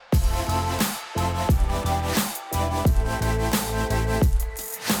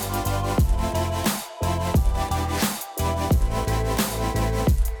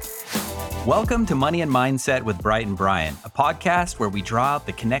Welcome to Money and Mindset with Bright and Brian, a podcast where we draw out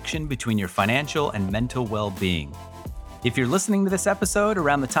the connection between your financial and mental well-being. If you're listening to this episode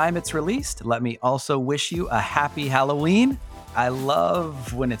around the time it's released, let me also wish you a happy Halloween. I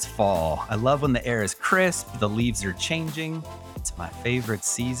love when it's fall. I love when the air is crisp, the leaves are changing. It's my favorite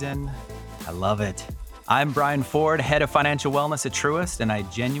season. I love it. I'm Brian Ford, head of financial wellness at Truist, and I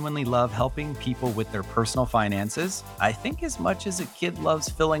genuinely love helping people with their personal finances. I think as much as a kid loves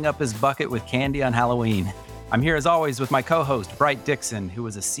filling up his bucket with candy on Halloween. I'm here as always with my co-host, Bright Dixon, who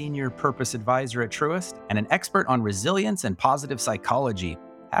is a senior purpose advisor at Truist and an expert on resilience and positive psychology.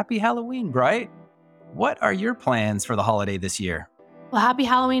 Happy Halloween, Bright. What are your plans for the holiday this year? Well, happy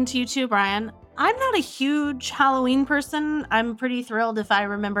Halloween to you too, Brian. I'm not a huge Halloween person. I'm pretty thrilled if I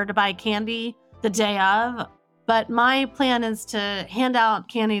remember to buy candy the day of, but my plan is to hand out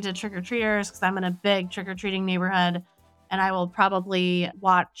candy to trick-or-treaters because I'm in a big trick-or-treating neighborhood, and I will probably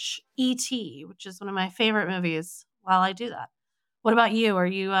watch E.T., which is one of my favorite movies, while I do that. What about you? Are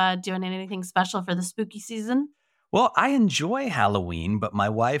you doing anything special for the spooky season? Well, I enjoy Halloween, but my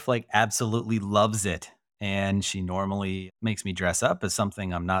wife absolutely loves it. And she normally makes me dress up as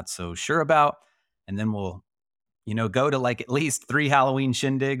something I'm not so sure about. And then we'll go to at least 3 Halloween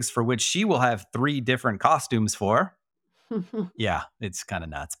shindigs for which she will have 3 different costumes for. Yeah, it's kind of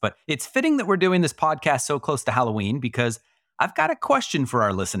nuts. But it's fitting that we're doing this podcast so close to Halloween because I've got a question for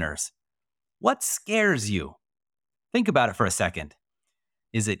our listeners. What scares you? Think about it for a second.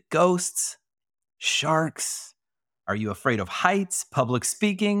 Is it ghosts? Sharks? Are you afraid of heights? Public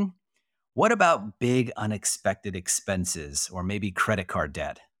speaking? What about big unexpected expenses or maybe credit card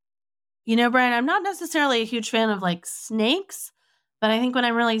debt? You know, Brian, I'm not necessarily a huge fan of snakes, but I think when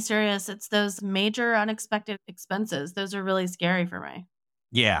I'm really serious, it's those major unexpected expenses. Those are really scary for me.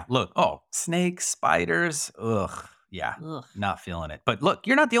 Yeah, look, snakes, spiders, ugh, yeah, Ugh. not feeling it. But look,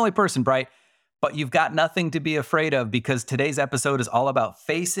 you're not the only person, Bright, but you've got nothing to be afraid of because today's episode is all about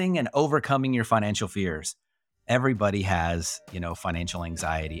facing and overcoming your financial fears. Everybody has, financial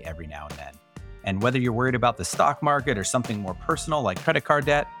anxiety every now and then. And whether you're worried about the stock market or something more personal like credit card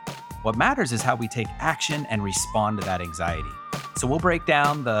debt, what matters is how we take action and respond to that anxiety. So we'll break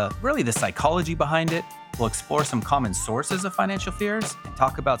down the psychology behind it. We'll explore some common sources of financial fears and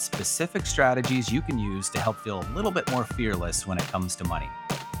talk about specific strategies you can use to help feel a little bit more fearless when it comes to money.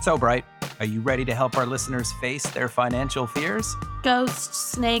 So, Bright, are you ready to help our listeners face their financial fears? Ghosts,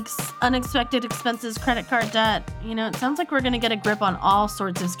 snakes, unexpected expenses, credit card debt. It sounds like we're going to get a grip on all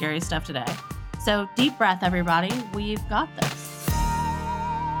sorts of scary stuff today. So deep breath, everybody. We've got this.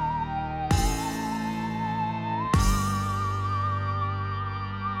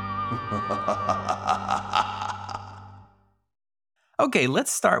 Okay,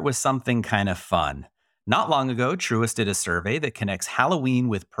 let's start with something kind of fun. Not long ago, Truist did a survey that connects Halloween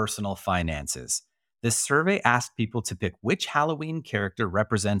with personal finances. This survey asked people to pick which Halloween character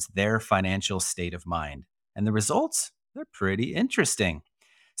represents their financial state of mind. And the results, they're pretty interesting.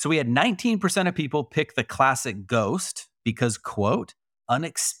 So we had 19% of people pick the classic ghost because, quote,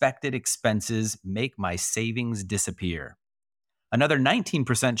 unexpected expenses make my savings disappear. Another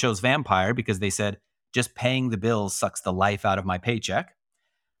 19% chose vampire because they said, just paying the bills sucks the life out of my paycheck.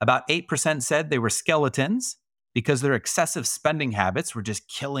 About 8% said they were skeletons because their excessive spending habits were just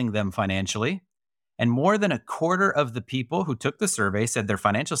killing them financially. And more than a quarter of the people who took the survey said their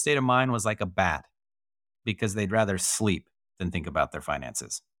financial state of mind was like a bat because they'd rather sleep than think about their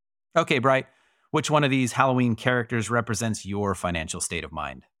finances. Okay, Bright, which one of these Halloween characters represents your financial state of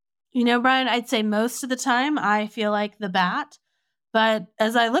mind? Brian, I'd say most of the time I feel like the bat. But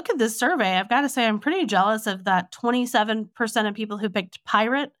as I look at this survey, I've got to say I'm pretty jealous of that 27% of people who picked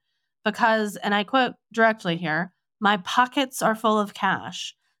pirate because, and I quote directly here, my pockets are full of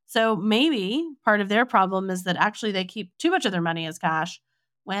cash. So maybe part of their problem is that actually they keep too much of their money as cash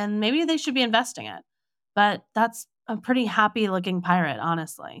when maybe they should be investing it. But that's a pretty happy looking pirate,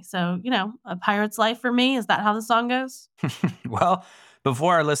 honestly. So, a pirate's life for me. Is that how the song goes? Well,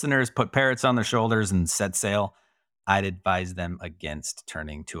 before our listeners put parrots on their shoulders and set sail, I'd advise them against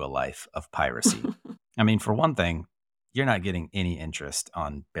turning to a life of piracy. I mean, for one thing, you're not getting any interest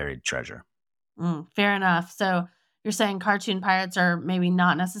on buried treasure. Fair enough. So you're saying cartoon pirates are maybe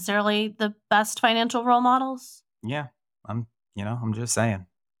not necessarily the best financial role models? Yeah, I'm just saying.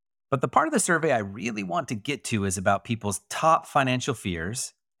 But the part of the survey I really want to get to is about people's top financial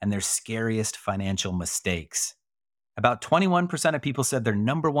fears and their scariest financial mistakes. About 21% of people said their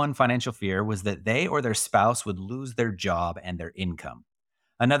number one financial fear was that they or their spouse would lose their job and their income.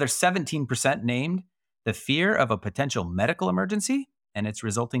 Another 17% named the fear of a potential medical emergency and its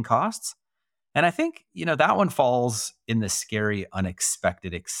resulting costs. And I think, that one falls in the scary,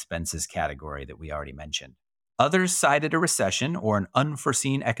 unexpected expenses category that we already mentioned. Others cited a recession or an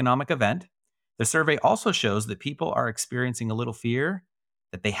unforeseen economic event. The survey also shows that people are experiencing a little fear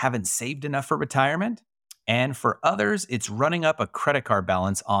that they haven't saved enough for retirement. And for others, it's running up a credit card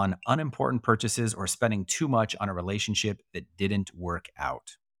balance on unimportant purchases or spending too much on a relationship that didn't work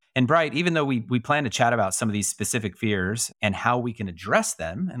out. And Bright, even though we plan to chat about some of these specific fears and how we can address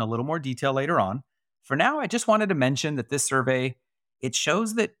them in a little more detail later on, for now, I just wanted to mention that this survey, it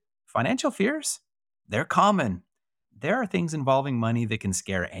shows that financial fears, they're common. There are things involving money that can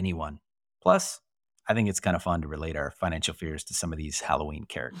scare anyone. Plus, I think it's kind of fun to relate our financial fears to some of these Halloween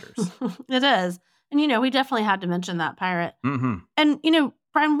characters. It is. And, we definitely had to mention that pirate. Hmm. And,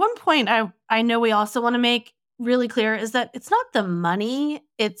 Brian, one point I know we also want to make really clear is that it's not the money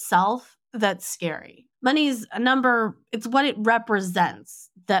itself that's scary. Money's a number, it's what it represents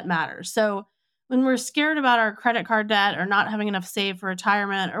that matters. So when we're scared about our credit card debt or not having enough saved for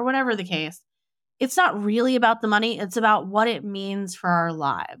retirement or whatever the case, it's not really about the money, it's about what it means for our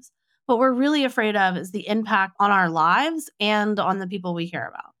lives. What we're really afraid of is the impact on our lives and on the people we care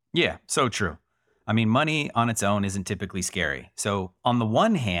about. Yeah, so true. I mean, money on its own isn't typically scary. So, on the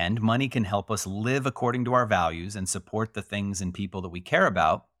one hand, money can help us live according to our values and support the things and people that we care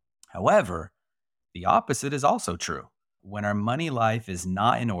about. However, the opposite is also true. When our money life is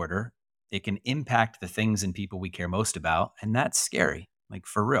not in order, it can impact the things and people we care most about, and that's scary, like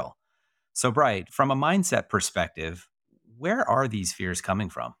for real. So, Bright, from a mindset perspective, where are these fears coming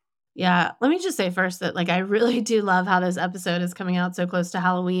from? Yeah, let me just say first that I really do love how this episode is coming out so close to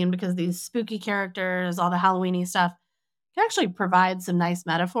Halloween because these spooky characters, all the Halloweeny stuff can actually provide some nice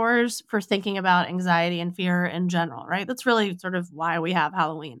metaphors for thinking about anxiety and fear in general, right? That's really sort of why we have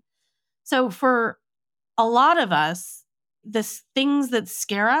Halloween. So for a lot of us, the things that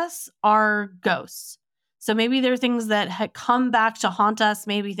scare us are ghosts. So maybe they're things that had come back to haunt us,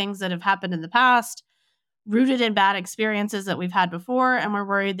 maybe things that have happened in the past, rooted in bad experiences that we've had before, and we're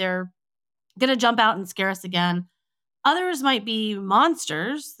worried they're going to jump out and scare us again. Others might be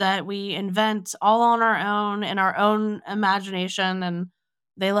monsters that we invent all on our own in our own imagination, and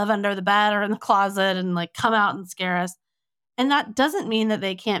they live under the bed or in the closet and come out and scare us. And that doesn't mean that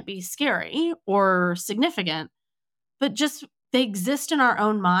they can't be scary or significant, but just they exist in our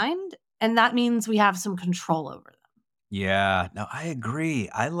own mind. And that means we have some control over them. Yeah, no, I agree.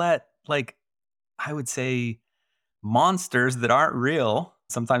 I would say monsters that aren't real.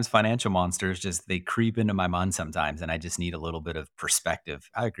 Sometimes financial monsters just they creep into my mind sometimes and I just need a little bit of perspective.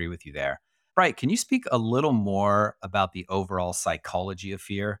 I agree with you there. Right, can you speak a little more about the overall psychology of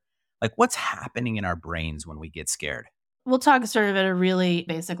fear? Like what's happening in our brains when we get scared? We'll talk sort of at a really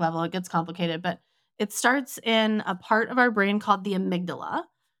basic level. It gets complicated, but it starts in a part of our brain called the amygdala,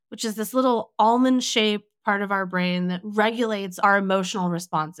 which is this little almond shaped part of our brain that regulates our emotional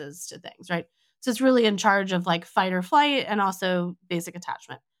responses to things, right? So it's really in charge of fight or flight and also basic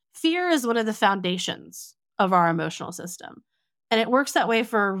attachment. Fear is one of the foundations of our emotional system. And it works that way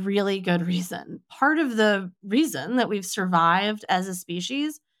for a really good reason. Part of the reason that we've survived as a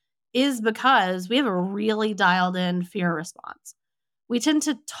species is because we have a really dialed in fear response. We tend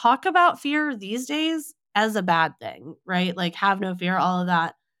to talk about fear these days as a bad thing, right? Like have no fear, all of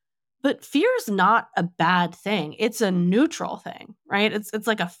that. But fear is not a bad thing. It's a neutral thing, right? It's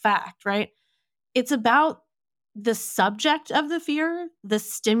like a fact, right? It's about the subject of the fear, the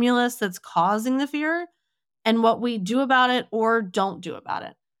stimulus that's causing the fear, and what we do about it or don't do about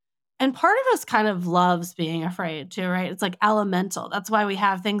it. And part of us kind of loves being afraid too, right? It's like elemental. That's why we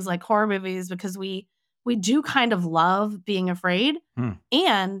have things like horror movies because we do kind of love being afraid Hmm.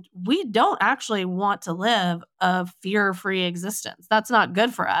 and we don't actually want to live a fear-free existence. That's not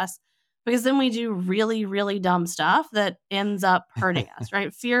good for us because then we do really really dumb stuff that ends up hurting us,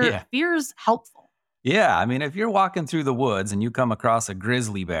 right? Yeah. Fear's helpful. Yeah, I mean, if you're walking through the woods and you come across a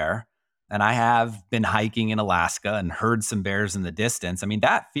grizzly bear, and I have been hiking in Alaska and heard some bears in the distance, I mean,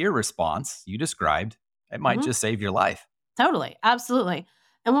 that fear response you described, it might Mhm. just save your life. Totally, absolutely.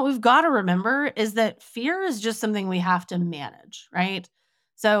 And what we've got to remember is that fear is just something we have to manage, right?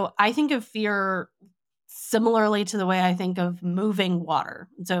 So I think of fear similarly to the way I think of moving water.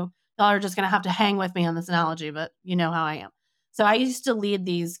 And so y'all are just going to have to hang with me on this analogy, but you know how I am. So I used to lead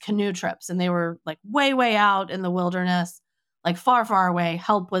these canoe trips and they were way, way out in the wilderness, far, far away.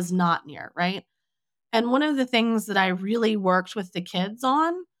 Help was not near, right? And one of the things that I really worked with the kids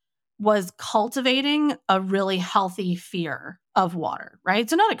on was cultivating a really healthy fear of water, right?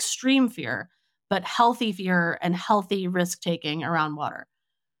 So not extreme fear, but healthy fear and healthy risk taking around water.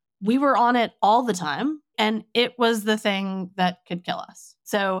 We were on it all the time and it was the thing that could kill us.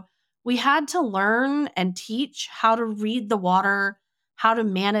 So we had to learn and teach how to read the water, how to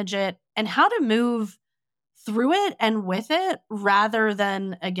manage it, and how to move through it and with it rather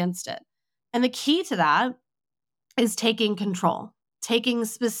than against it. And the key to that is taking control, taking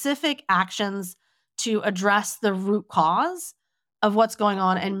specific actions to address the root cause of what's going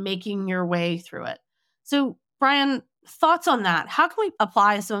on and making your way through it. So, Brian, thoughts on that? How can we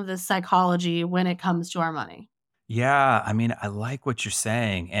apply some of this psychology when it comes to our money? Yeah, I mean, I like what you're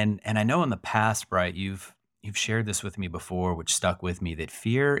saying. And I know in the past, Bright, you've shared this with me before, which stuck with me, that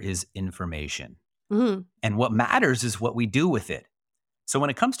fear is information. Mhm. And what matters is what we do with it. So when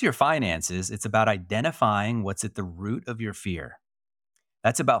it comes to your finances, it's about identifying what's at the root of your fear.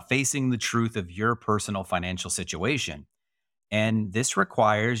 That's about facing the truth of your personal financial situation. And this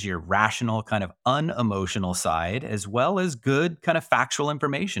requires your rational, kind of unemotional side, as well as good, kind of factual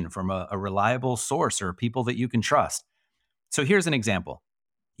information from a reliable source or people that you can trust. So here's an example.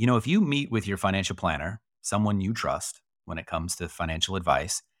 If you meet with your financial planner, someone you trust when it comes to financial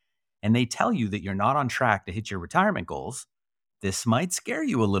advice, and they tell you that you're not on track to hit your retirement goals, this might scare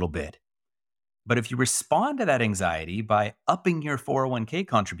you a little bit. But if you respond to that anxiety by upping your 401k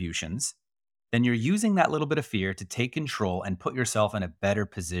contributions, then you're using that little bit of fear to take control and put yourself in a better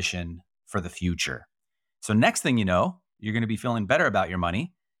position for the future. So, next thing you know, you're going to be feeling better about your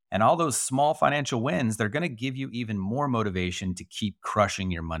money. And all those small financial wins, they're going to give you even more motivation to keep crushing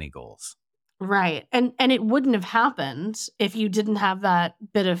your money goals. Right. And it wouldn't have happened if you didn't have that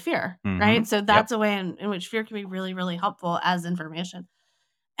bit of fear, right? So Yep. that's a way in which fear can be really, really helpful as information.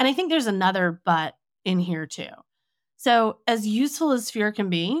 And I think there's another but in here too. So, as useful as fear can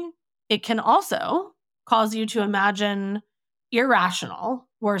be, it can also cause you to imagine irrational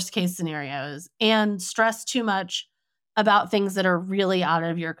worst case scenarios and stress too much about things that are really out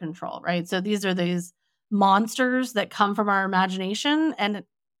of your control, right? So, these are these monsters that come from our imagination and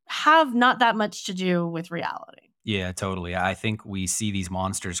have not that much to do with reality. Yeah, totally. I think we see these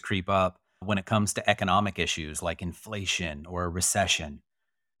monsters creep up when it comes to economic issues like inflation or a recession.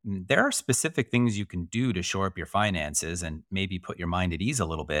 There are specific things you can do to shore up your finances and maybe put your mind at ease a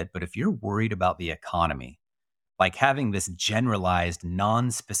little bit. But if you're worried about the economy, like having this generalized,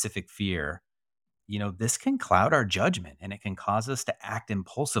 non specific fear, this can cloud our judgment and it can cause us to act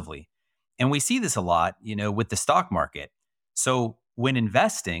impulsively. And we see this a lot, with the stock market. So when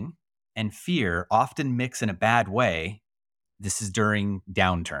investing and fear often mix in a bad way, this is during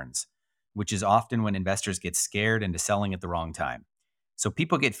downturns, which is often when investors get scared into selling at the wrong time. So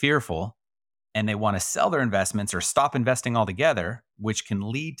people get fearful and they want to sell their investments or stop investing altogether, which can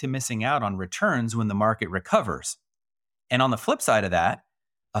lead to missing out on returns when the market recovers. And on the flip side of that,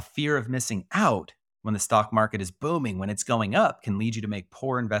 a fear of missing out when the stock market is booming, when it's going up, can lead you to make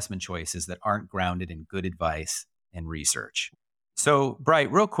poor investment choices that aren't grounded in good advice and research. So,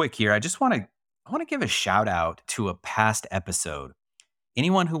 Bright, real quick here, I want to give a shout out to a past episode.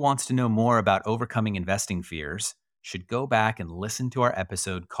 Anyone who wants to know more about overcoming investing fears should go back and listen to our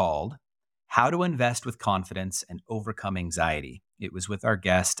episode called How to Invest with Confidence and Overcome Anxiety. It was with our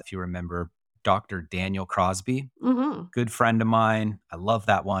guest, if you remember, Dr. Daniel Crosby, Hmm. good friend of mine. I love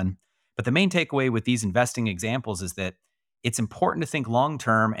that one. But the main takeaway with these investing examples is that it's important to think long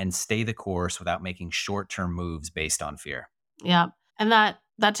term and stay the course without making short term moves based on fear. Yeah. And that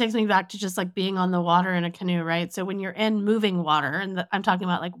takes me back to just like being on the water in a canoe, right? So when you're in moving water, and I'm talking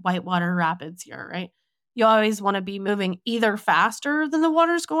about like whitewater rapids here, right? You always want to be moving either faster than the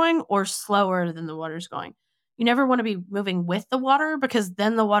water's going or slower than the water's going. You never want to be moving with the water because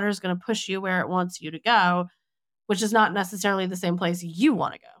then the water is going to push you where it wants you to go, which is not necessarily the same place you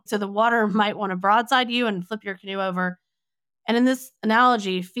want to go. So the water might want to broadside you and flip your canoe over. And in this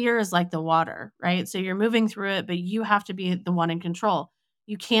analogy, fear is like the water, right? So you're moving through it, but you have to be the one in control.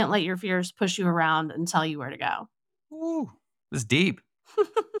 You can't let your fears push you around and tell you where to go. Ooh, this is deep.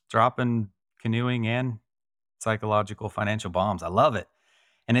 Dropping canoeing and psychological financial bombs. I love it.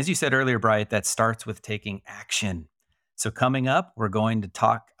 And as you said earlier, Bright, that starts with taking action. So, coming up, we're going to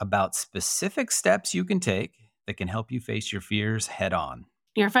talk about specific steps you can take that can help you face your fears head on.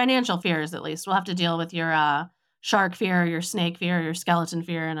 Your financial fears, at least. We'll have to deal with your shark fear, your snake fear, your skeleton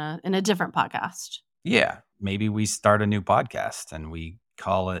fear in a different podcast. Yeah, maybe we start a new podcast and we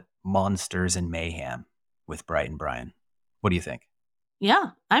call it Monsters and Mayhem with Bright and Brian. What do you think?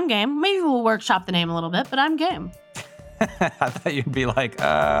 Yeah, I'm game. Maybe we'll workshop the name a little bit, but I'm game. I thought you'd be like,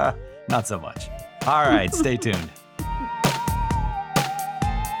 not so much. All right, stay tuned.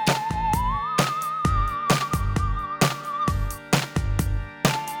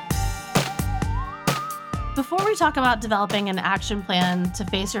 Before we talk about developing an action plan to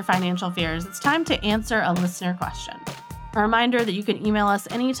face your financial fears, it's time to answer a listener question. A reminder that you can email us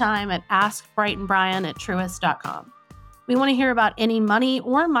anytime at askbrightandbrian@truist.com. We want to hear about any money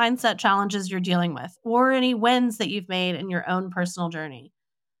or mindset challenges you're dealing with, or any wins that you've made in your own personal journey.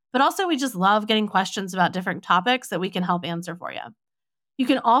 But also, we just love getting questions about different topics that we can help answer for you. You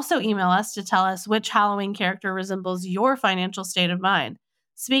can also email us to tell us which Halloween character resembles your financial state of mind.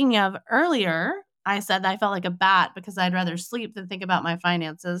 Speaking of, earlier, I said I felt like a bat because I'd rather sleep than think about my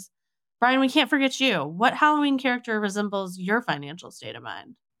finances. Brian, we can't forget you. What Halloween character resembles your financial state of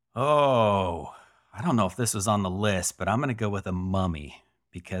mind? Oh, I don't know if this was on the list, but I'm going to go with a mummy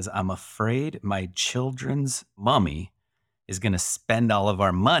because I'm afraid my children's mummy is going to spend all of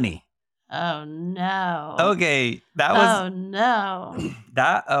our money. Oh, no. Okay, that was Oh, no.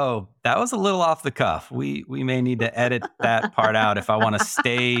 that was a little off the cuff. We may need to edit that part out if I want to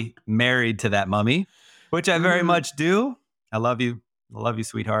stay married to that mummy, which I very Mhm. much do. I love you. I love you,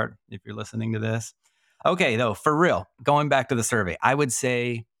 sweetheart, if you're listening to this. Okay, though, for real, going back to the survey, I would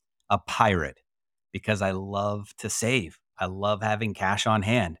say a pirate because I love to save. I love having cash on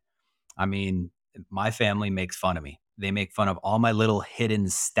hand. I mean, my family makes fun of me. They make fun of all my little hidden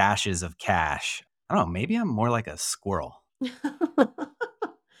stashes of cash. I don't know, maybe I'm more like a squirrel.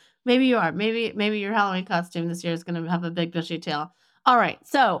 Maybe you are. Maybe your Halloween costume this year is going to have a big bushy tail. All right,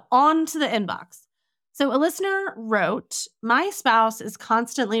 so on to the inbox. So a listener wrote, "My spouse is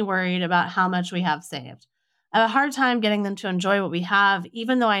constantly worried about how much we have saved. I have a hard time getting them to enjoy what we have,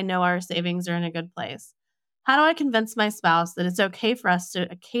 even though I know our savings are in a good place. How do I convince my spouse that it's okay for us to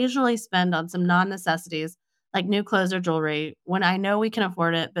occasionally spend on some non-necessities like new clothes or jewelry when I know we can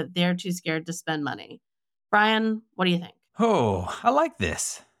afford it, but they're too scared to spend money?" Brian, what do you think? Oh, I like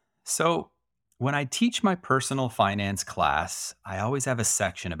this. So, when I teach my personal finance class, I always have a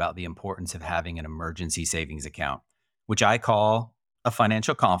section about the importance of having an emergency savings account, which I call a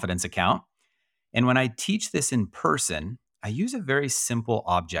financial confidence account. And when I teach this in person, I use a very simple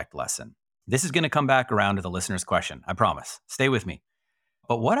object lesson. This is going to come back around to the listener's question. I promise. Stay with me.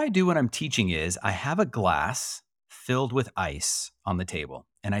 But what I do when I'm teaching is I have a glass filled with ice on the table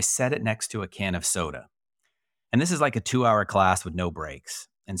and I set it next to a can of soda. And this is like a 2 hour class with no breaks.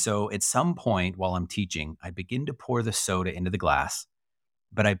 And so at some point while I'm teaching, I begin to pour the soda into the glass,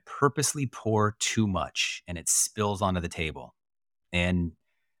 but I purposely pour too much and it spills onto the table. And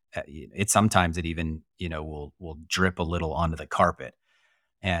it sometimes it even, will drip a little onto the carpet.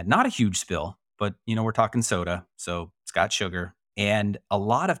 And not a huge spill, but we're talking soda, so it's got sugar. And a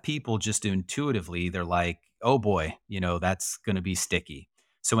lot of people just intuitively, they're like, "Oh boy, that's going to be sticky."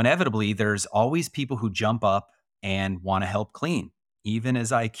 So inevitably, there's always people who jump up and want to help clean, even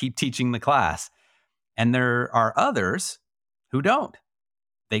as I keep teaching the class. And there are others who don't.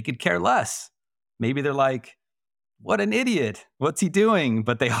 They could care less. Maybe they're like, "What an idiot. What's he doing?"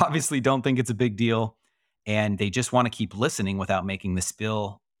 But they obviously don't think it's a big deal. And they just want to keep listening without making the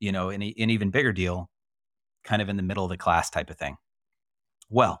spill, an even bigger deal, kind of in the middle of the class type of thing.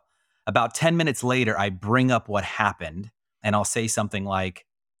 Well, about 10 minutes later, I bring up what happened and I'll say something like,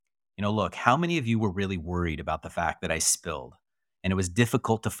 "Look, how many of you were really worried about the fact that I spilled? And it was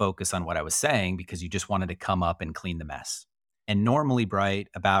difficult to focus on what I was saying because you just wanted to come up and clean the mess." And normally, Bright,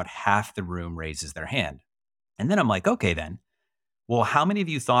 about half the room raises their hand. And then I'm like, "Okay, then. Well, how many of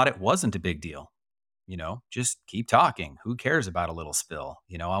you thought it wasn't a big deal? Just keep talking. Who cares about a little spill?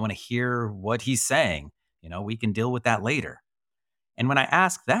 I want to hear what he's saying. We can deal with that later." And when I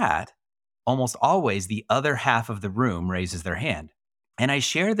ask that, almost always the other half of the room raises their hand. And I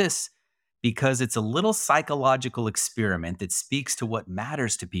share this because it's a little psychological experiment that speaks to what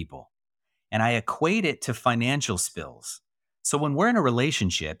matters to people. And I equate it to financial spills. So when we're in a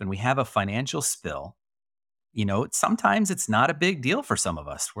relationship and we have a financial spill, sometimes it's not a big deal for some of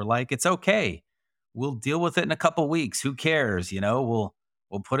us. We're like, "It's okay. We'll deal with it in a couple weeks. Who cares? We'll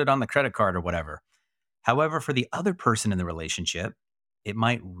put it on the credit card or whatever." However, for the other person in the relationship, it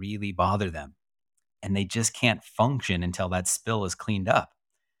might really bother them and they just can't function until that spill is cleaned up.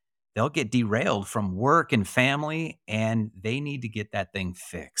 They'll get derailed from work and family and they need to get that thing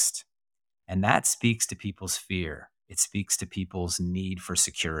fixed. And that speaks to people's fear. It speaks to people's need for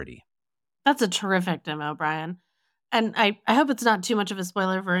security. That's a terrific demo, Brian. And I hope it's not too much of a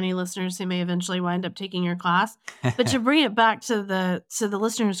spoiler for any listeners who may eventually wind up taking your class. But to bring it back to the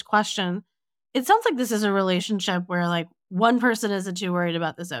listener's question, it sounds like this is a relationship where like one person isn't too worried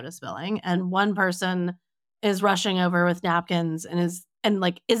about the soda spilling and one person is rushing over with napkins and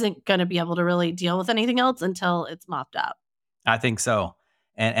like isn't going to be able to really deal with anything else until it's mopped up. I think so.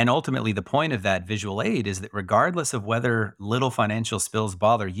 And ultimately, the point of that visual aid is that regardless of whether little financial spills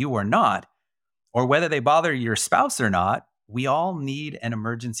bother you or not, or whether they bother your spouse or not, we all need an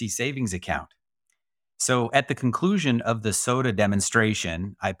emergency savings account. So at the conclusion of the soda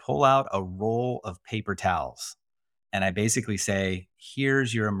demonstration, I pull out a roll of paper towels and I basically say,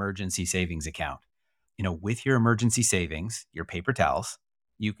 here's your emergency savings account. With your emergency savings, your paper towels,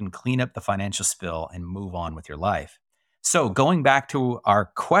 you can clean up the financial spill and move on with your life. So, going back to our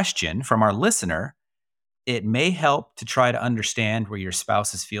question from our listener, it may help to try to understand where your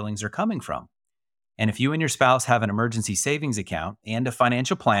spouse's feelings are coming from. And if you and your spouse have an emergency savings account and a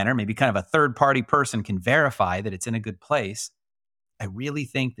financial planner, maybe kind of a third party person can verify that it's in a good place, I really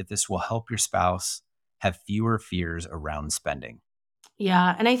think that this will help your spouse have fewer fears around spending.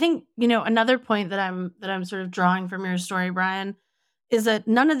 Yeah, and I think, another point that I'm sort of drawing from your story, Brian, is that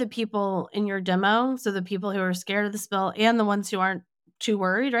none of the people in your demo, so the people who are scared of the spill and the ones who aren't too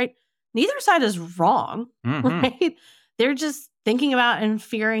worried, right? Neither side is wrong, Hmm. right? They're just thinking about and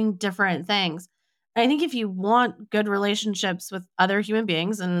fearing different things. I think if you want good relationships with other human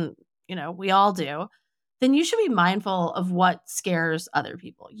beings, and we all do, then you should be mindful of what scares other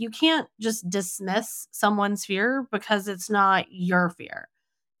people. You can't just dismiss someone's fear because it's not your fear.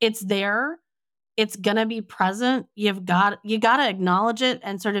 It's there. It's going to be present. You got to acknowledge it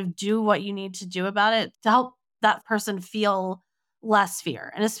and sort of do what you need to do about it to help that person feel less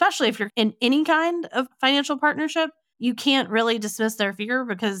fear. And especially if you're in any kind of financial partnership, you can't really dismiss their fear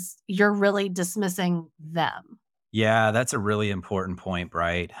because you're really dismissing them. Yeah, that's a really important point,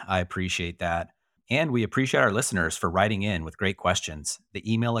 Bright. I appreciate that. And we appreciate our listeners for writing in with great questions.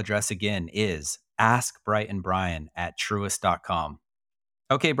 The email address again is askbrightandbrian@truist.com.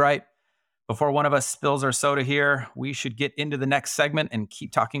 Okay, Bright, before one of us spills our soda here, we should get into the next segment and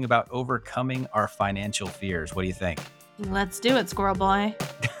keep talking about overcoming our financial fears. What do you think? Let's do it, squirrel boy.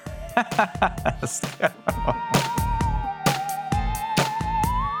 Let's go.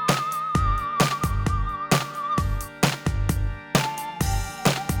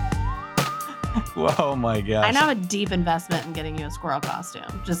 Whoa, my I gosh. now have a deep investment in getting you a squirrel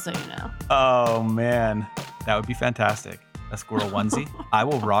costume, just so you know. Oh, man. That would be fantastic. A squirrel onesie. I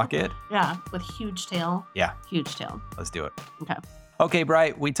will rock it. Yeah, with huge tail. Yeah, Huge tail. let's do it. Okay. Okay,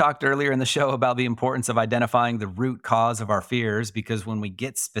 Bright, we talked earlier in the show about the importance of identifying the root cause of our fears because when we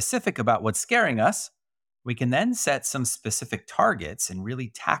get specific about what's scaring us, we can then set some specific targets and really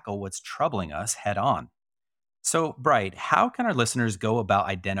tackle what's troubling us head on. So, Bright, how can our listeners go about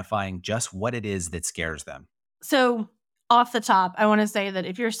identifying just what it is that scares them? So, off the top, I want to say that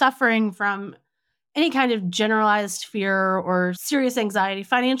if you're suffering from any kind of generalized fear or serious anxiety,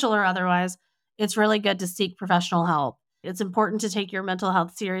 financial or otherwise, it's really good to seek professional help. It's important to take your mental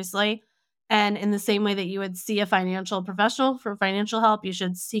health seriously. And in the same way that you would see a financial professional for financial help, you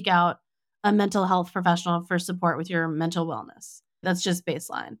should seek out a mental health professional for support with your mental wellness. That's just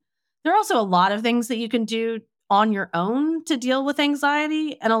baseline. There are also a lot of things that you can do on your own to deal with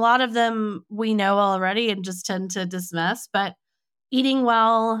anxiety. And a lot of them we know already and just tend to dismiss. But eating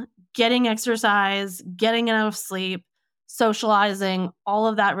well, getting exercise, getting enough sleep, socializing, all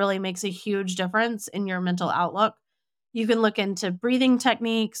of that really makes a huge difference in your mental outlook. You can look into breathing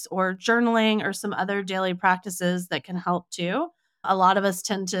techniques or journaling or some other daily practices that can help too. A lot of us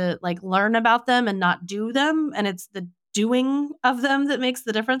tend to learn about them and not do them. And it's the doing of them that makes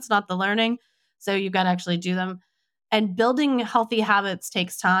the difference, not the learning. So you've got to actually do them. And building healthy habits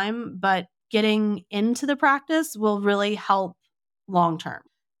takes time, but getting into the practice will really help long term.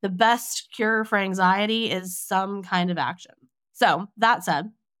 The best cure for anxiety is some kind of action. So, that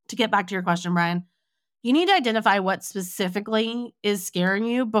said, to get back to your question, Brian, you need to identify what specifically is scaring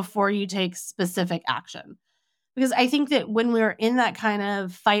you before you take specific action. Because I think that when we're in that kind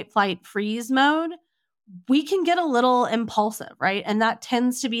of fight, flight, freeze mode, we can get a little impulsive, right? And that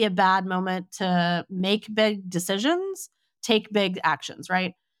tends to be a bad moment to make big decisions, take big actions,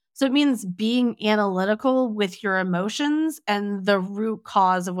 right? So it means being analytical with your emotions and the root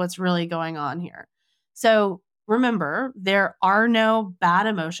cause of what's really going on here. So remember, there are no bad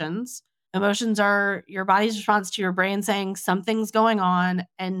emotions. Emotions are your body's response to your brain saying something's going on,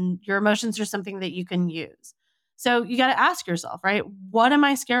 and your emotions are something that you can use. So you got to ask yourself, right? What am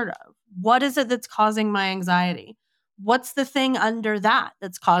I scared of? What is it that's causing my anxiety? What's the thing under that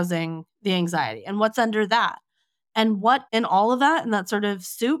that's causing the anxiety? And what's under that? And what in all of that, and that sort of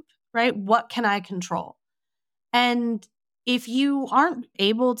soup, right? What can I control? And if you aren't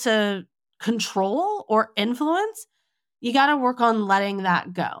able to control or influence, you got to work on letting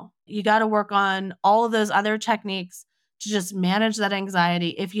that go. You got to work on all of those other techniques to just manage that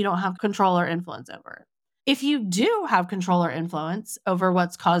anxiety if you don't have control or influence over it. If you do have control or influence over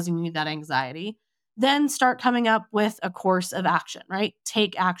what's causing you that anxiety, then start coming up with a course of action, right?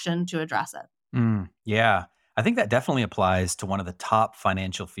 Take action to address it. Yeah. I think that definitely applies to one of the top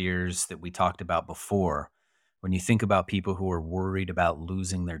financial fears that we talked about before. When you think about people who are worried about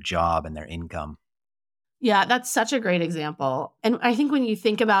losing their job and their income. Yeah, that's such a great example. And I think when you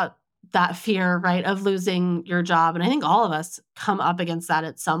think about that fear, right, of losing your job, and I think all of us come up against that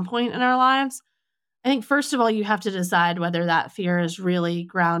at some point in our lives. I think first of all, you have to decide whether that fear is really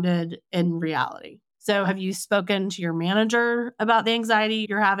grounded in reality. So, have you spoken to your manager about the anxiety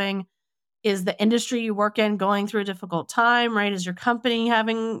you're having? Is the industry you work in going through a difficult time, right? Is your company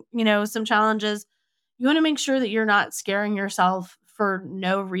having, some challenges? You want to make sure that you're not scaring yourself for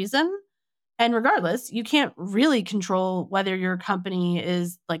no reason. And regardless, you can't really control whether your company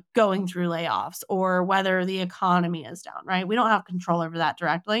is like going through layoffs or whether the economy is down, right? We don't have control over that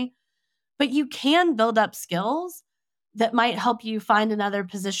directly, but you can build up skills that might help you find another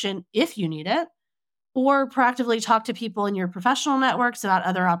position if you need it, or proactively talk to people in your professional networks about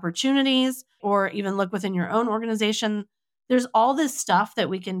other opportunities, or even look within your own organization. There's all this stuff that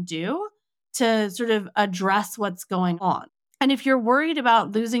we can do to sort of address what's going on. And if you're worried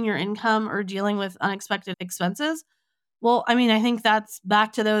about losing your income or dealing with unexpected expenses, well, I mean, I think that's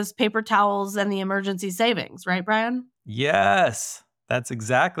back to those paper towels and the emergency savings, right, Brian? Yes, that's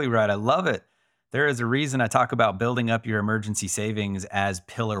exactly right. I love it. There is a reason I talk about building up your emergency savings as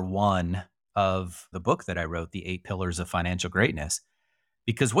pillar one of the book that I wrote, The Eight Pillars of Financial Greatness.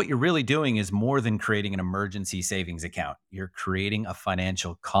 Because what you're really doing is more than creating an emergency savings account. You're creating a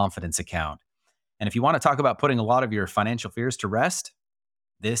financial confidence account. And if you want to talk about putting a lot of your financial fears to rest,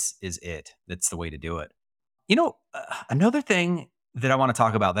 this is it. That's the way to do it. Another thing that I want to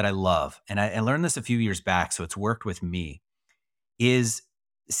talk about that I love, and I learned this a few years back, so it's worked with me, is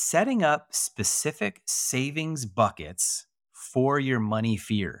setting up specific savings buckets for your money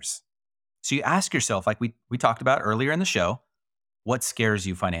fears. So you ask yourself, like we talked about earlier in the show, what scares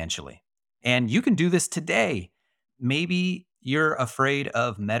you financially? And you can do this today. Maybe you're afraid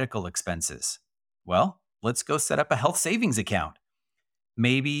of medical expenses. Well, let's go set up a health savings account.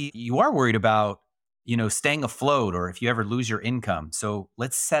 Maybe you are worried about, staying afloat or if you ever lose your income. So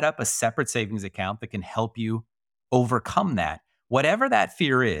let's set up a separate savings account that can help you overcome that. Whatever that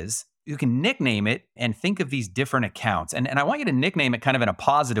fear is, you can nickname it and think of these different accounts. And I want you to nickname it kind of in a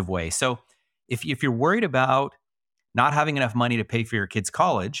positive way. So if you're worried about not having enough money to pay for your kids'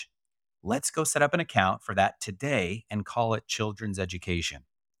 college, let's go set up an account for that today and call it children's education.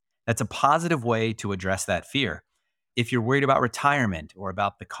 That's a positive way to address that fear. If you're worried about retirement or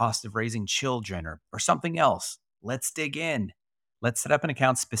about the cost of raising children or something else, let's dig in. Let's set up an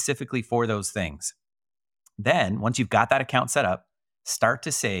account specifically for those things. Then, once you've got that account set up, start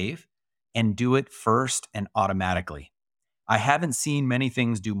to save and do it first and automatically. I haven't seen many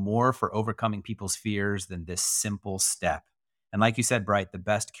things do more for overcoming people's fears than this simple step. And like you said, Bright, the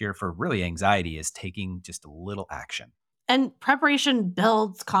best cure for really anxiety is taking just a little action. And preparation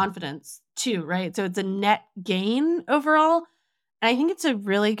builds confidence too, right? So it's a net gain overall. And I think it's a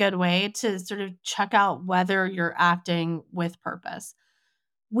really good way to sort of check out whether you're acting with purpose.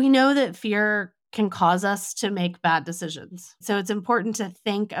 We know that fear can cause us to make bad decisions. So it's important to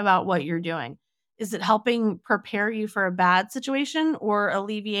think about what you're doing. Is it helping prepare you for a bad situation or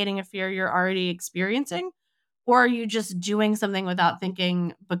alleviating a fear you're already experiencing? Or are you just doing something without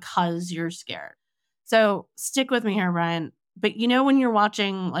thinking because you're scared? So stick with me here, Brian. But when you're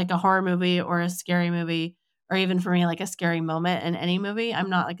watching like a horror movie or a scary movie, or even for me, like a scary moment in any movie, I'm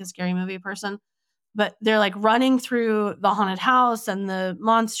not like a scary movie person, but they're like running through the haunted house and the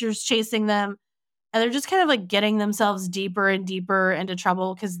monsters chasing them. And they're just kind of like getting themselves deeper and deeper into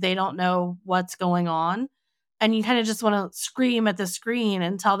trouble because they don't know what's going on. And you kind of just want to scream at the screen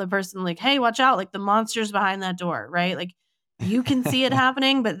and tell the person, like, hey, watch out, like the monster's behind that door, right? Like you can see it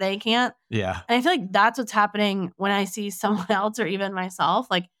happening, but they can't. Yeah. And I feel like that's what's happening when I see someone else or even myself,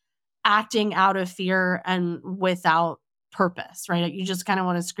 like acting out of fear and without purpose, right? Like, you just kind of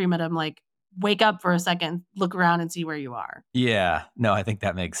want to scream at them, like, wake up for a second, look around and see where you are. Yeah. No, I think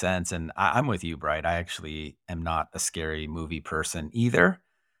that makes sense. And I'm with you, Bright. I actually am not a scary movie person either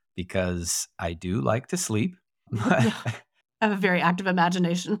because I do like to sleep. Yeah. I have a very active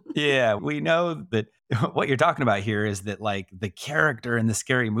imagination. Yeah, we know that what you're talking about here is that, like, the character in the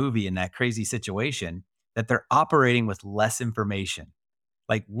scary movie in that crazy situation, that they're operating with less information.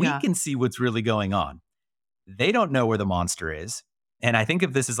 Like, we Yeah. can see what's really going on. They don't know where the monster is. And I think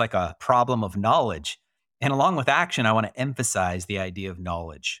of this as like a problem of knowledge. And along with action, I want to emphasize the idea of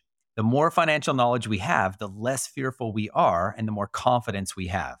knowledge. The more financial knowledge we have, the less fearful we are and the more confidence we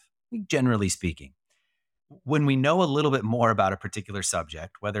have, generally speaking. When we know a little bit more about a particular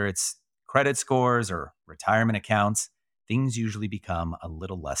subject, whether it's credit scores or retirement accounts, things usually become a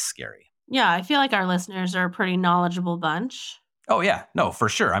little less scary. Yeah, I feel like our listeners are a pretty knowledgeable bunch. Oh yeah, no, for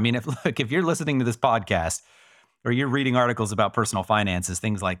sure. I mean, if you're listening to this podcast or you're reading articles about personal finances,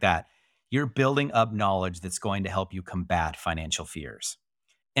 things like that, you're building up knowledge that's going to help you combat financial fears.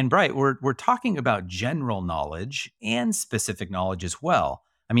 And Bright, we're talking about general knowledge and specific knowledge as well.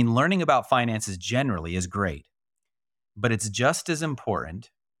 I mean, learning about finances generally is great, but it's just as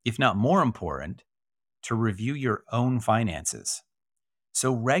important, if not more important, to review your own finances.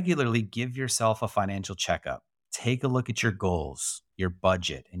 So regularly give yourself a financial checkup. Take a look at your goals, your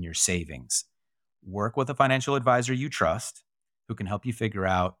budget, and your savings. Work with a financial advisor you trust who can help you figure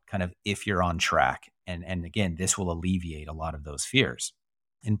out kind of if you're on track. And again, this will alleviate a lot of those fears.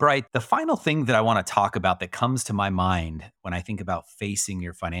 And Bright, the final thing that I want to talk about that comes to my mind when I think about facing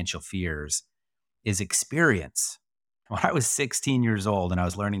your financial fears is experience. When I was 16 years old and I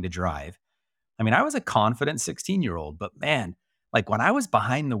was learning to drive, I mean, I was a confident 16-year-old, but man, like when I was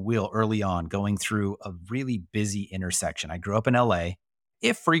behind the wheel early on going through a really busy intersection, I grew up in LA,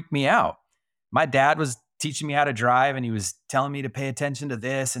 it freaked me out. My dad was teaching me how to drive and he was telling me to pay attention to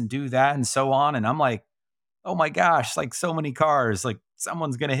this and do that and so on. And I'm like, oh my gosh, like so many cars, like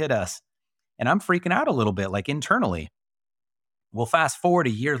someone's going to hit us. And I'm freaking out a little bit, like internally. Well, fast forward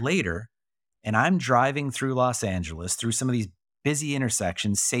a year later, and I'm driving through Los Angeles through some of these busy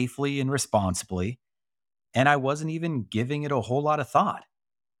intersections safely and responsibly. And I wasn't even giving it a whole lot of thought.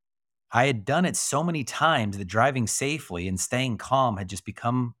 I had done it so many times that driving safely and staying calm had just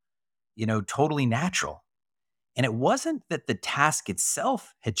become, totally natural. And it wasn't that the task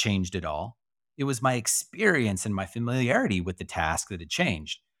itself had changed at all. It was my experience and my familiarity with the task that had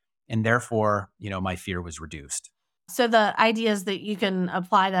changed. And therefore, my fear was reduced. So the idea is that you can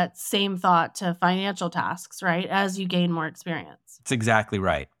apply that same thought to financial tasks, right? As you gain more experience. It's exactly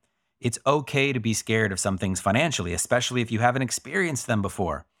right. It's okay to be scared of some things financially, especially if you haven't experienced them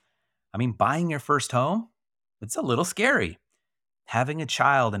before. I mean, buying your first home, it's a little scary. Having a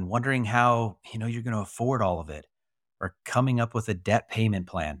child and wondering how, you're going to afford all of it or coming up with a debt payment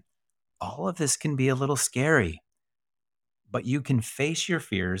plan. All of this can be a little scary, but you can face your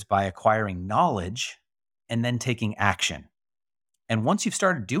fears by acquiring knowledge and then taking action. And once you've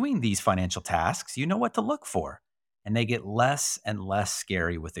started doing these financial tasks, you know what to look for, and they get less and less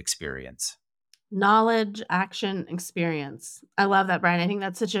scary with experience. Knowledge, action, experience. I love that, Brian. I think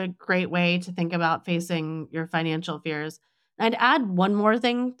that's such a great way to think about facing your financial fears. I'd add one more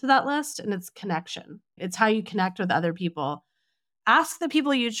thing to that list, and it's connection. It's how you connect with other people. Ask the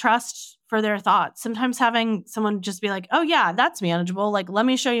people you trust for their thoughts. Sometimes having someone just be like, oh, yeah, that's manageable. Like, let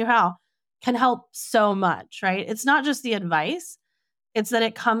me show you how, can help so much, right? It's not just the advice, it's that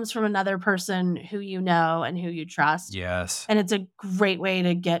it comes from another person who you know and who you trust. Yes, And it's a great way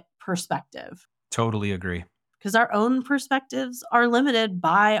to get perspective totally agree. because our own perspectives are limited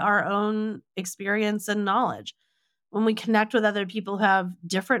by our own experience and knowledge. When we connect with other people who have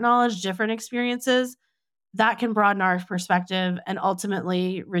different knowledge, different experiences, that can broaden our perspective and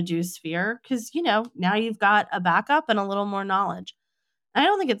ultimately reduce fear because, now you've got a backup and a little more knowledge. I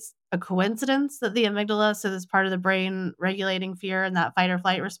don't think it's a coincidence that the amygdala, so this part of the brain regulating fear and that fight or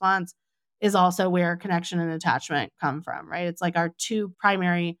flight response, is also where connection and attachment come from, right? It's like our two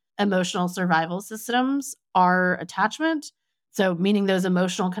primary emotional survival systems are attachment. So, meaning those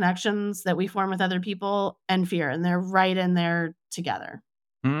emotional connections that we form with other people and fear, and they're right in there together.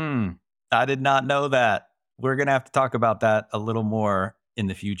 I did not know that. We're going to have to talk about that a little more in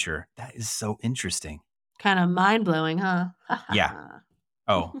the future. That is so interesting. Kind of mind blowing, huh? Yeah.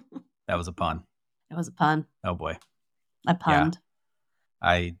 Oh, that was a pun. It was a pun. Oh boy. I punned.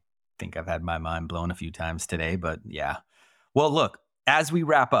 I think I've had my mind blown a few times today, but yeah. Well, look, as we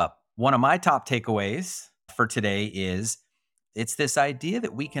wrap up, one of my top takeaways for today is it's this idea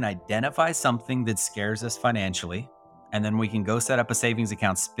that we can identify something that scares us financially, and then we can go set up a savings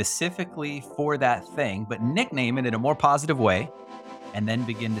account specifically for that thing, but nickname it in a more positive way, and then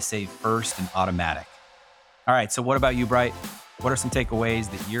begin to save first and automatic. All right, so what about you, Bright? What are some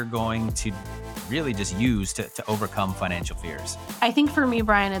takeaways that you're going to really just use to overcome financial fears? I think for me,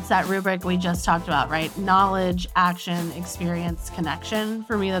 Brian, it's that rubric we just talked about, right? Knowledge, action, experience, connection.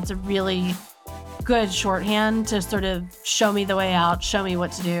 For me, that's a really good shorthand to sort of show me the way out, show me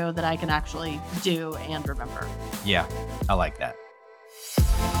what to do that I can actually do and remember. Yeah, I like that.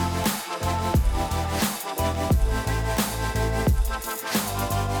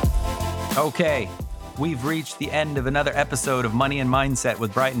 Okay, we've reached the end of another episode of Money and Mindset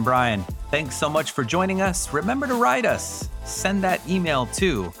with Bright and Brian. Thanks so much for joining us. Remember to write us. Send that email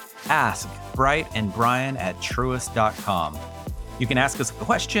to askbrightandbrian@truist.com. You can ask us a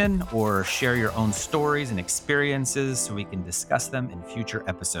question or share your own stories and experiences so we can discuss them in future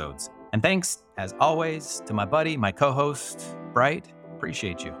episodes. And thanks, as always, to my buddy, my co-host, Bright.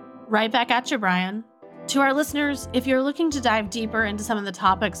 Appreciate you. Right back at you, Brian. To our listeners, if you're looking to dive deeper into some of the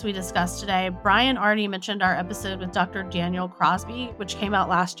topics we discussed today, Brian already mentioned our episode with Dr. Daniel Crosby, which came out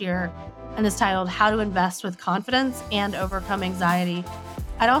last year and is titled How to Invest with Confidence and Overcome Anxiety.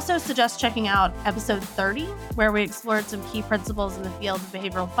 I'd also suggest checking out episode 30, where we explored some key principles in the field of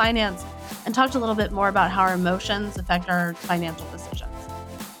behavioral finance and talked a little bit more about how our emotions affect our financial decisions.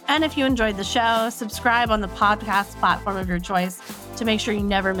 And if you enjoyed the show, subscribe on the podcast platform of your choice to make sure you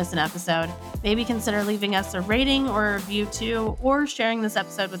never miss an episode. Maybe consider leaving us a rating or a review too, or sharing this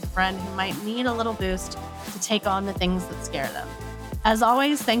episode with a friend who might need a little boost to take on the things that scare them. As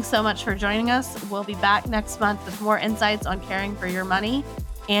always, thanks so much for joining us. We'll be back next month with more insights on caring for your money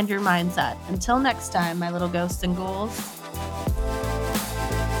and your mindset. Until next time, my little ghosts and ghouls.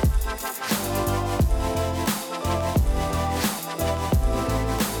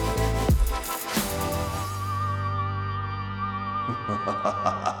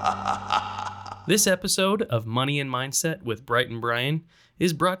 This episode of Money and Mindset with Bright and Brian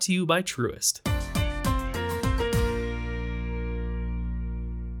is brought to you by Truist.